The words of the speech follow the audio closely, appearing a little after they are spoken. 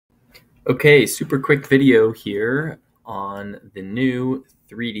Okay, super quick video here on the new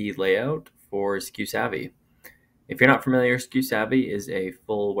 3D layout for SKUSavvy. If you're not familiar, SKUSavvy is a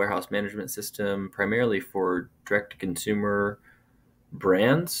full warehouse management system primarily for direct-to-consumer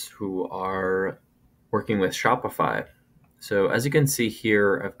brands who are working with Shopify. So as you can see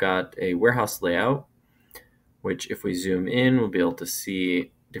here, I've got a warehouse layout, which if we zoom in, we'll be able to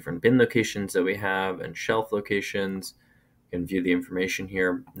see different bin locations that we have and shelf locations. Can view the information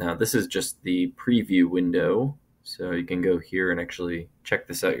here. Now this is just the preview window, so you can go here and actually check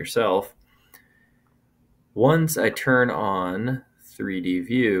this out yourself. Once I turn on 3D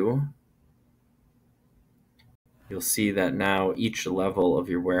view, you'll see that now each level of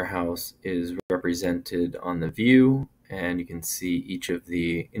your warehouse is represented on the view, and you can see each of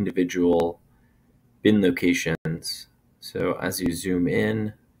the individual bin locations. So as you zoom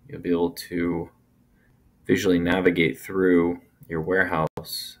in, you'll be able to visually navigate through your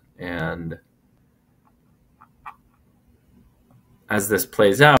warehouse, and as this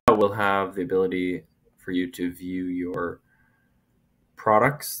plays out, we'll have the ability for you to view your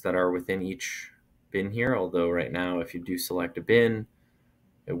products that are within each bin here, although right now if you do select a bin,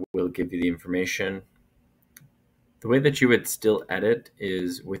 it will give you the information. The way that you would still edit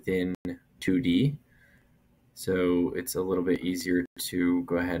is within 2D, so it's a little bit easier to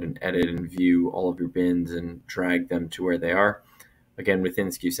go ahead and edit and view all of your bins and drag them to where they are. Again, within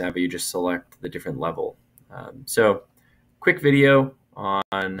SKUSavvy, you just select the different level. So quick video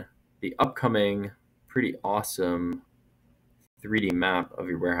on the upcoming pretty awesome 3D map of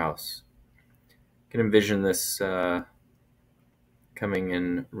your warehouse. You can envision this coming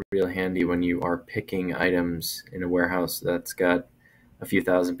in real handy when you are picking items in a warehouse that's got a few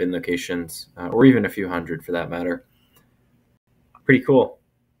thousand bin locations, or even a few hundred for that matter. Pretty cool.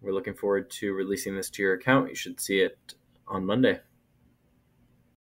 We're looking forward to releasing this to your account. You should see it on Monday.